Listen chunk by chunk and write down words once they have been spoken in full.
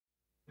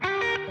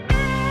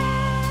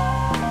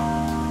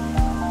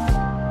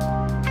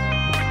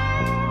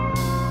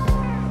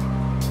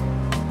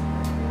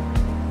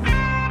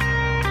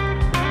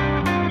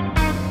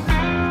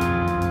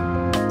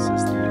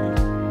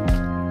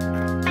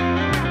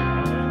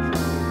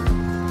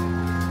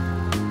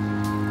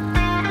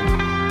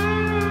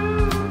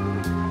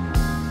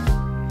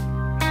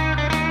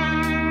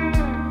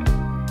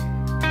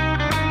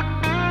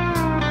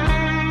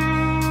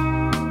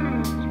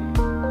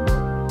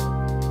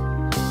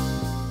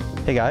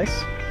Hey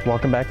guys,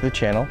 welcome back to the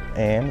channel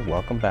and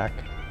welcome back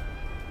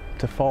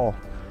to fall.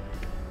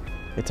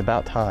 It's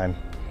about time.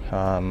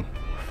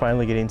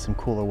 Finally getting some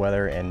cooler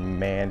weather and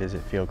man does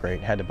it feel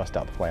great. Had to bust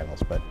out the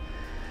flannels, but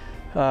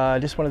I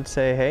just wanted to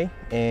say hey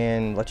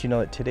and let you know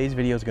that today's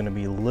video is going to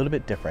be a little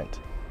bit different.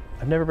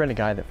 I've never been a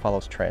guy that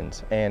follows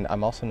trends, and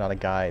I'm also not a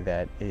guy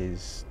that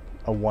is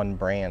a one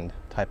brand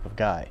type of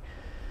guy.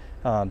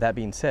 That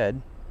being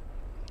said,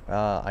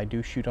 I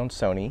do shoot on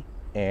Sony,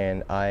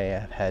 and I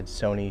have had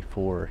Sony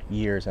for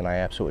years and I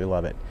absolutely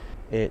love it.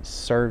 It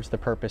serves the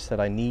purpose that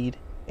I need,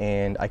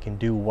 and I can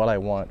do what I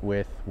want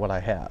with what I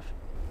have.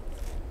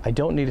 I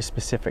don't need a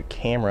specific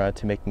camera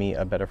to make me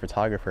a better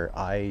photographer.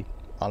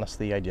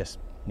 Honestly, I just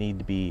need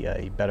to be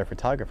a better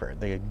photographer.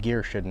 The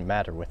gear shouldn't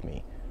matter with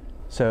me.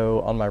 So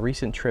on my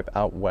recent trip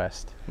out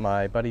west,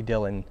 my buddy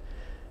Dylan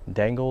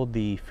dangled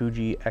the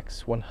Fuji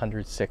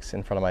X100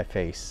 in front of my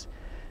face.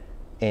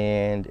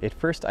 And at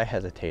first I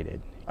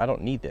hesitated. I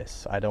don't need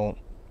this. I don't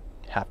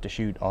have to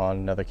shoot on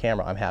another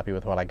camera. I'm happy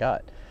with what I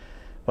got.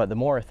 But the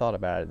more I thought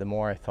about it, the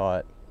more I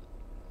thought,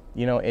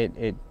 you know,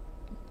 it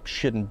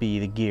shouldn't be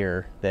the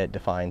gear that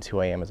defines who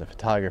I am as a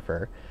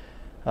photographer.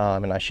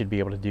 And I should be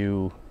able to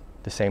do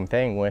the same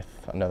thing with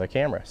another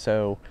camera.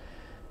 So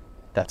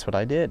that's what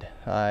I did.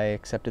 I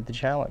accepted the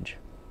challenge.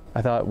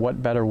 I thought,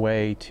 what better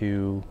way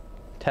to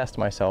test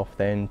myself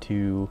than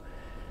to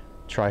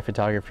try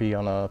photography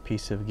on a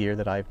piece of gear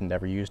that I've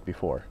never used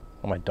before.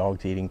 Oh, my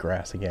dog's eating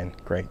grass again.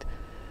 Great.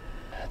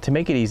 To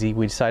make it easy,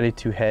 we decided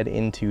to head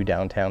into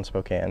downtown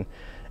Spokane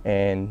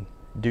and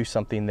do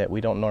something that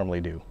we don't normally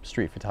do,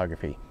 street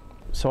photography.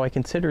 So I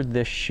considered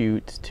this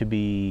shoot to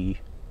be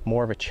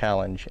more of a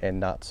challenge and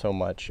not so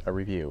much a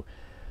review.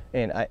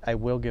 And I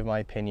will give my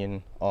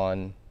opinion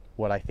on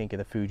what I think of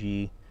the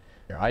Fuji.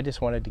 I just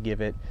wanted to give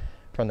it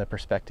from the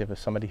perspective of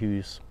somebody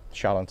who's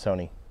shot on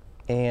Sony.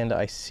 And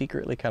I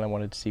secretly kind of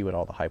wanted to see what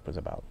all the hype was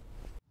about.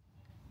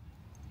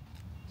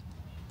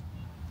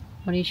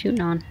 What are you shooting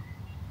on?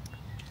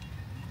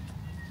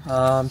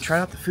 I'm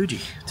trying out the Fuji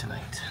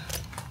tonight.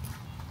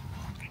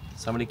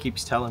 Somebody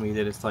keeps telling me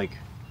that it's like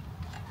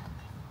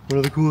one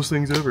of the coolest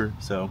things ever.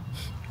 So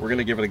we're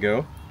gonna give it a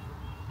go.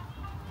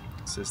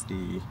 This is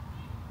the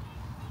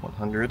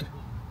X100vi.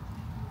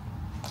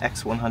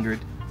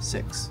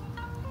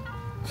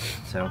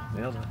 So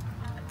yeah,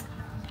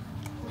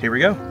 here we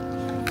go.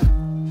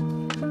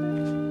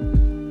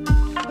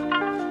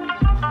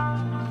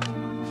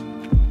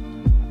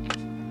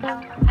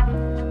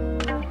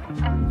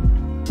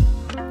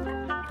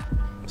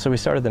 So we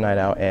started the night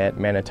out at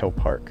Manitou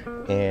Park,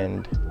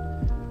 and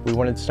we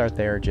wanted to start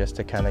there just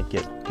to kind of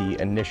get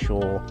the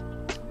initial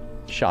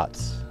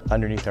shots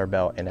underneath our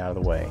belt and out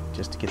of the way,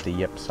 just to get the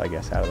yips, I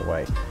guess, out of the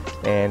way.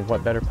 And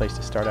what better place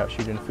to start out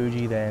shooting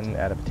Fuji than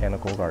at a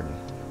botanical garden?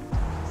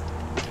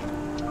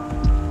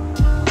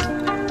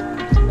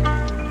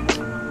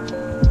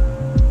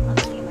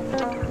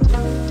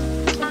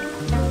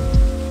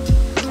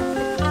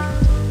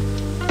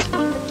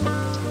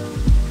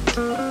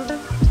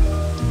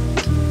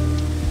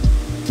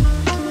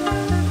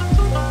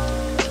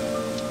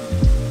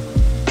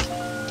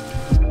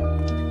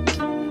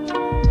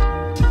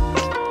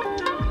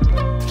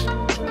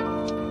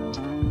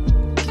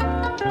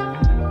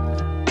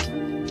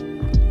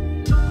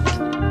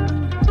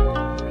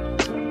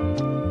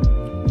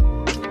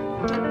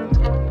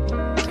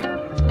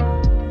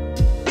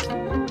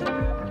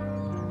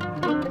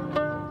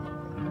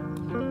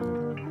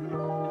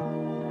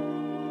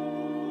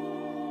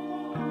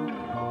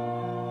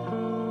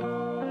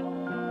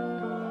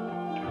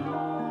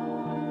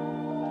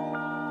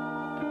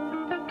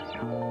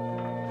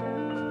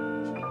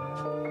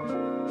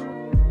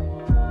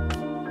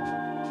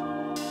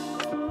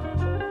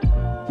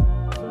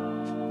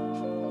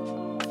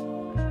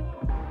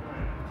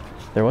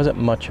 There wasn't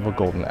much of a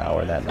golden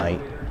hour that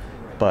night,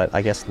 but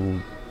I guess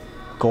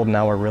golden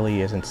hour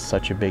really isn't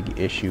such a big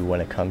issue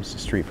when it comes to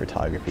street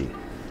photography.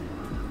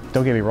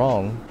 Don't get me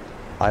wrong,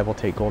 I will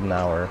take golden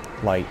hour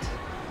light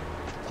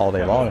all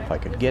day long if I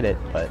could get it,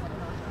 but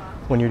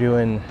when you're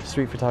doing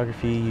street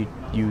photography,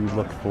 you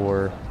look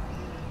for,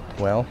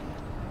 well,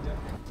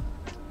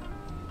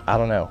 I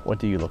don't know, what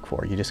do you look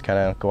for? You just kind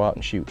of go out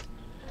and shoot.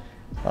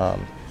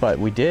 But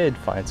we did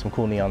find some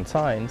cool neon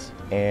signs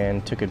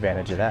and took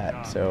advantage of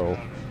that. So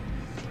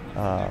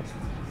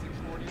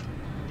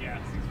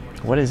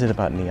what is it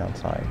about neon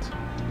signs?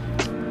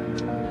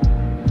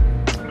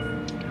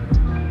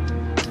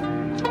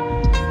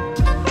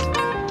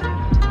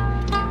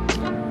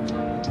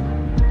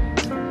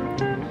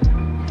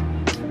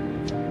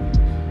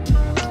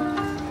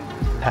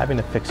 Having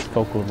a fixed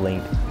focal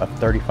length of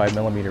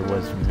 35mm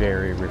was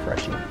very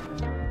refreshing.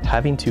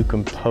 Having to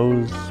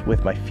compose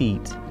with my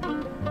feet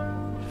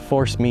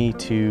forced me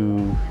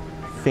to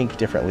think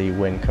differently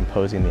when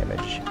composing the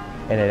image.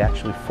 And it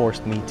actually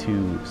forced me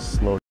to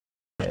slow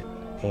it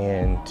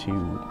and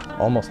to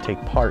almost take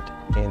part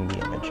in the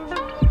image.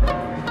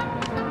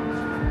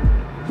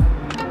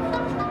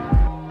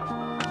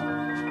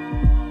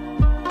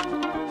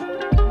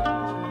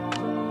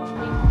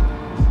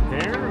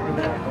 There or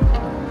there?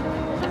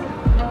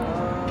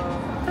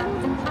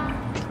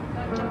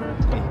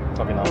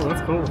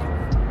 cool.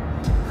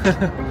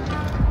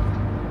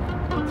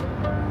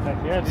 Heck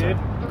yeah, dude.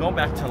 So, going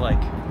back to like,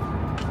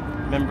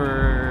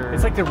 remember...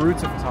 It's like the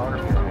roots of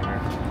photography right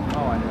here.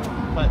 Oh, I know.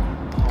 But,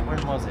 where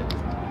was it?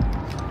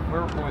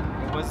 Where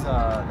it was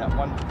that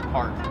one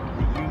park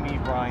that you, me,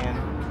 Brian,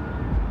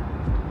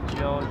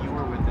 Jill, you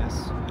were with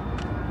us.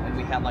 And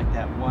we had like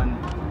that one,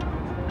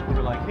 we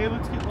were like, hey,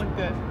 let's get like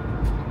that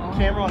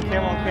camera on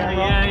camera on camera.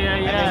 Yeah.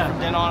 And then from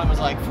then on it was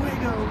like,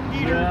 fuego,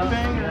 heater,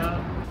 banger. Yeah.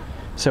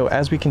 So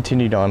as we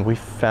continued on, we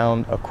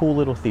found a cool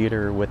little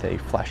theater with a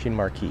flashing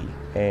marquee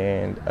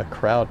and a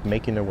crowd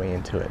making their way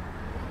into it.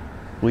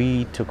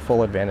 We took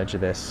full advantage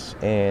of this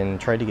and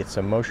tried to get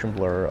some motion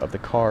blur of the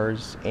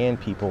cars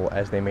and people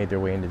as they made their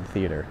way into the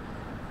theater.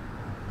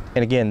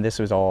 And again, this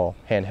was all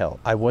handheld.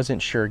 I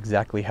wasn't sure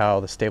exactly how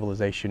the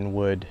stabilization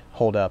would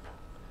hold up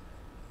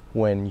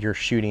when you're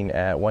shooting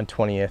at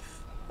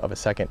 1/20th of a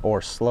second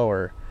or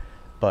slower,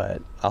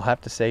 but I'll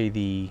have to say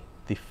the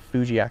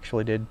Fuji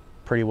actually did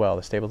pretty well.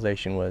 The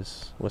stabilization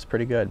was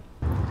pretty good.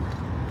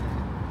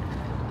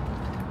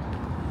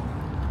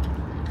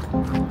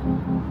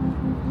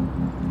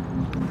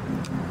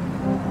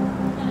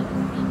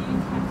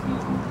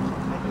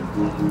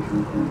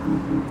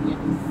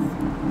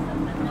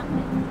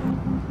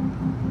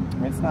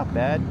 It's not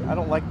bad. I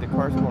don't like the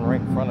cars going right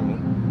in front of me.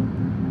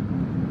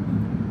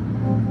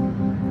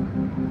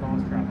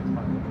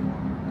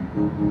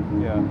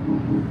 Yeah.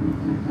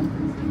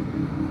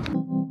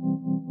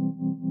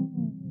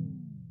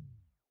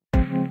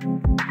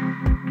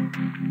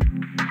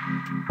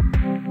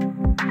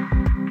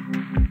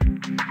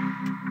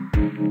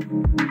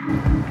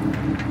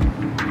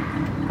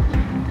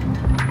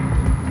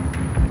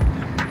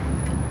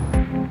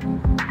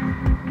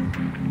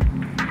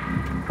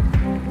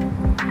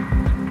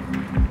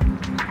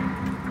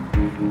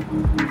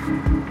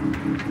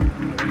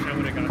 I wish I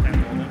would have got that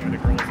moment where the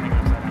girl was hanging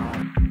upside down.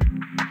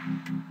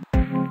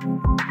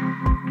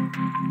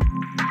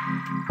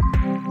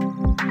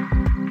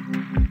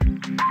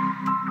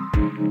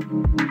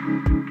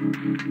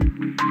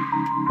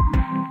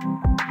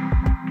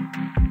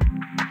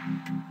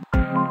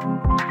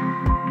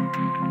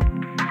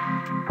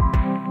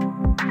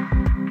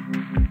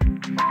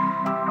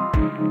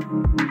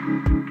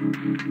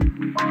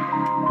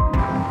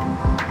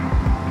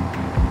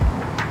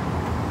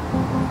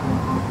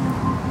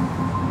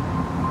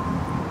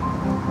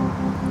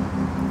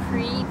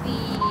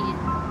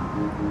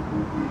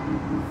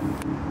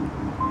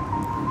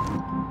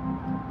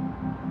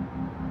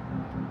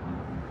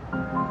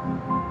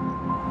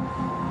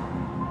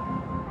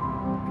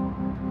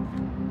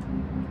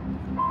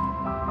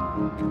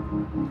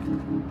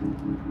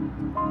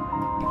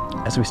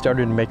 As we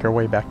started to make our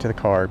way back to the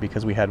car,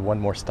 because we had one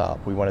more stop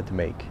we wanted to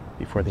make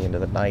before the end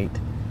of the night,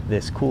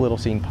 this cool little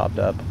scene popped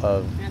up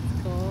of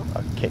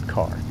a kit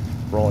car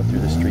rolling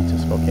through the streets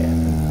of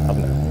Spokane. I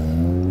don't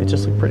know. It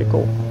just looked pretty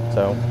cool.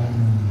 So,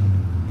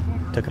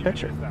 took a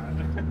picture.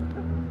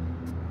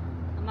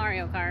 A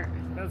Mario Kart.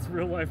 That's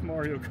real life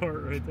Mario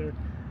Kart right there.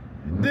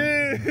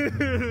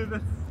 Dude,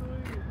 that's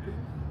sweet.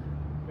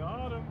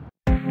 Got him.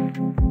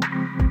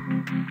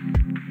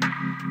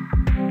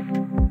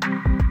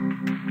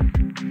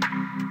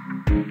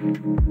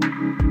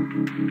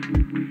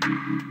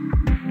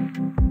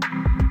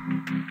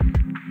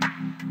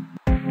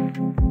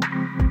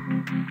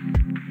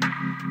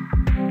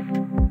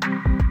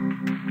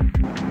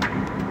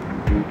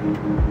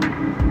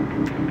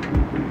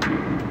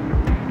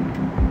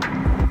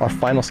 Our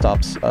final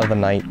stops of the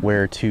night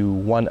were to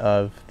one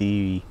of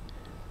the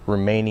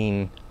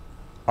remaining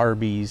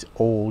Arby's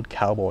old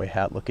cowboy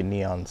hat looking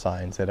neon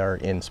signs that are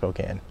in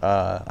Spokane.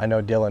 I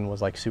know Dylan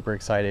was like super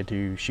excited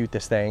to shoot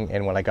this thing,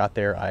 and when I got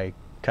there I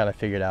kind of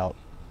figured out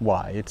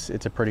why. It's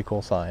a pretty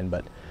cool sign,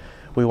 but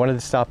we wanted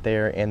to stop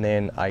there, and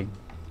then I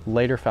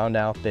later found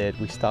out that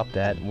we stopped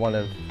at one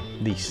of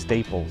the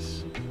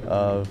staples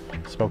of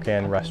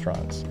Spokane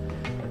restaurants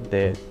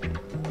that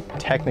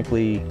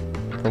technically,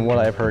 from what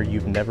I've heard,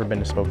 you've never been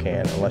to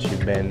Spokane unless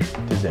you've been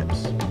to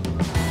Zips.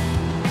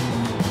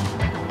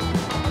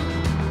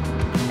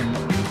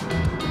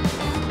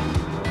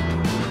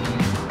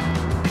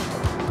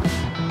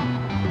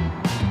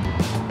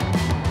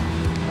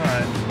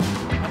 Alright,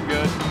 I'm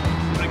good.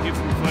 I'm gonna get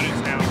some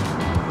footage now.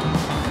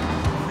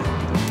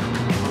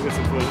 I'll get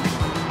some footage.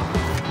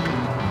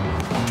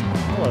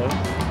 Hello.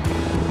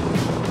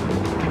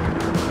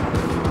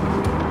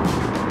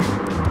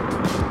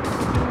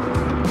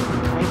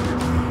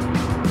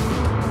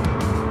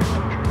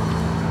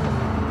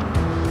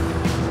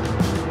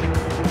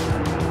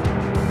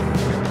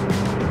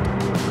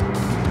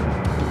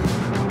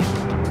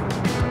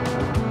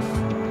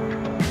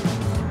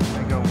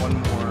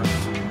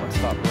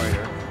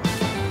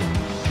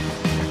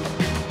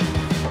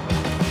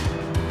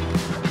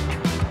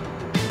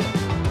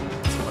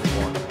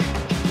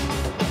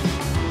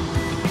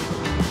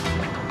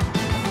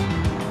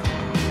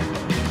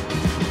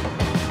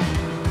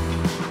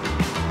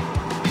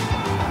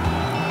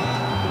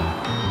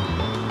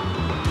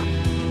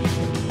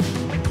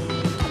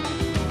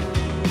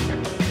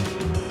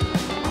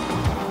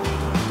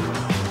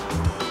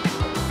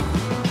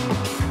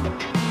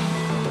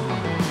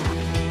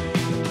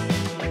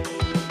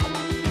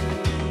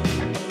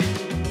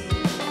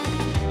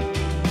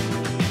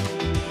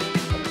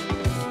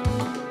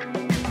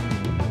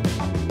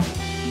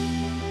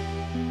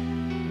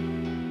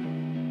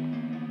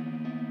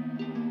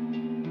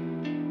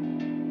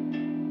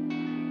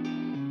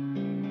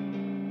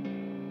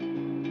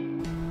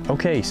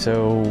 Okay,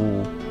 so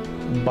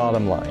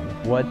bottom line,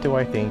 what do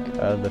I think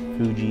of the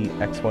Fuji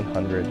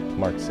X100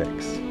 Mark VI?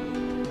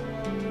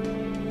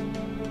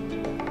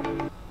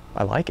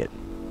 I like it.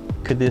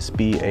 Could this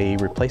be a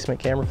replacement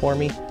camera for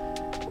me?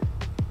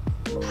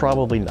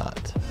 Probably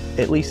not,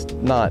 at least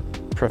not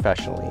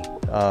professionally.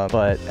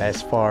 But as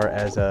far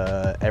as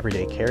a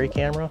everyday carry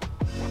camera,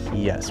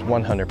 yes,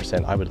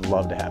 100%, I would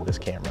love to have this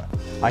camera.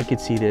 I could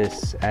see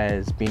this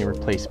as being a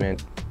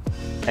replacement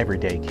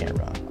everyday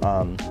camera.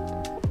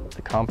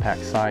 The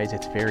compact size,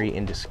 it's very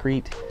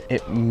indiscreet.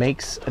 It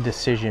makes a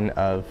decision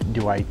of,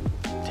 do I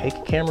take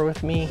a camera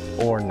with me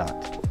or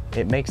not?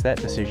 It makes that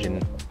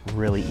decision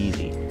really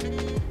easy.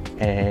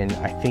 And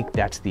I think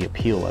that's the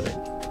appeal of it.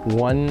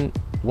 One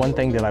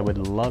thing that I would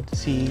love to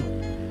see,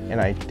 and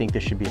I think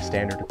this should be a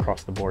standard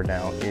across the board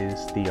now,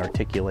 is the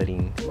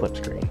articulating flip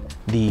screen.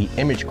 The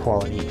image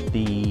quality,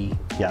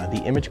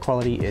 the image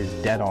quality is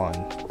dead on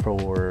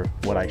for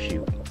what I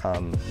shoot.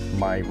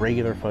 My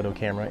regular photo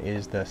camera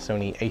is the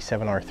Sony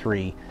A7siii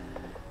III,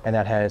 and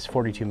that has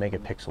 42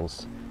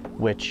 megapixels,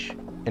 which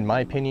in my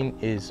opinion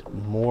is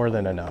more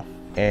than enough.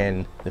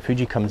 And the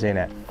Fuji comes in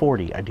at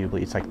 40, I do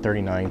believe. It's like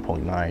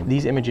 39.9.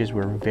 These images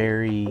were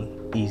very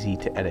easy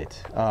to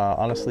edit.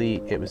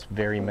 Honestly, it was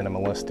very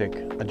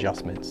minimalistic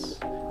adjustments.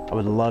 I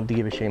would love to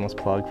give a shameless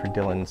plug for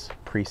Dylan's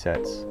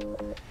presets.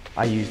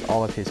 I used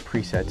all of his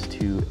presets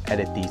to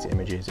edit these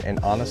images, and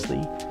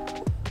honestly,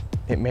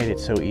 it made it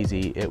so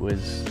easy. It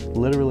was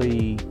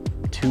literally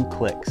 2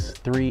 clicks,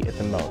 3 at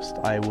the most.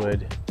 I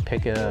would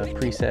pick a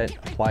preset,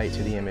 apply it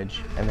to the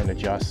image, and then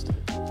adjust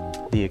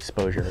the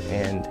exposure,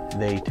 and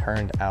they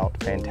turned out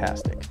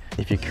fantastic.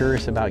 If you're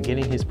curious about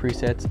getting his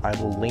presets, I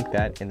will link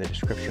that in the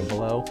description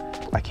below.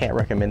 I can't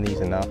recommend these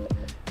enough.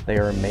 They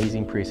are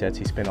amazing presets.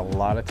 He spent a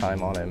lot of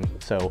time on them,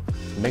 so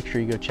make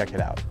sure you go check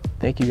it out.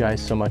 Thank you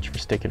guys so much for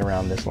sticking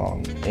around this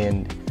long,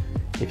 and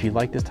if you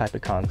like this type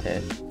of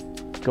content,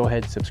 go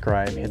ahead and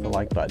subscribe, hit the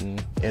like button.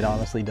 It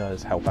honestly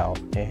does help out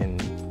and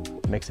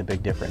makes a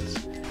big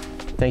difference.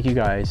 Thank you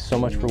guys so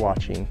much for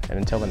watching, and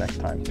until the next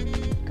time,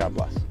 God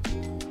bless.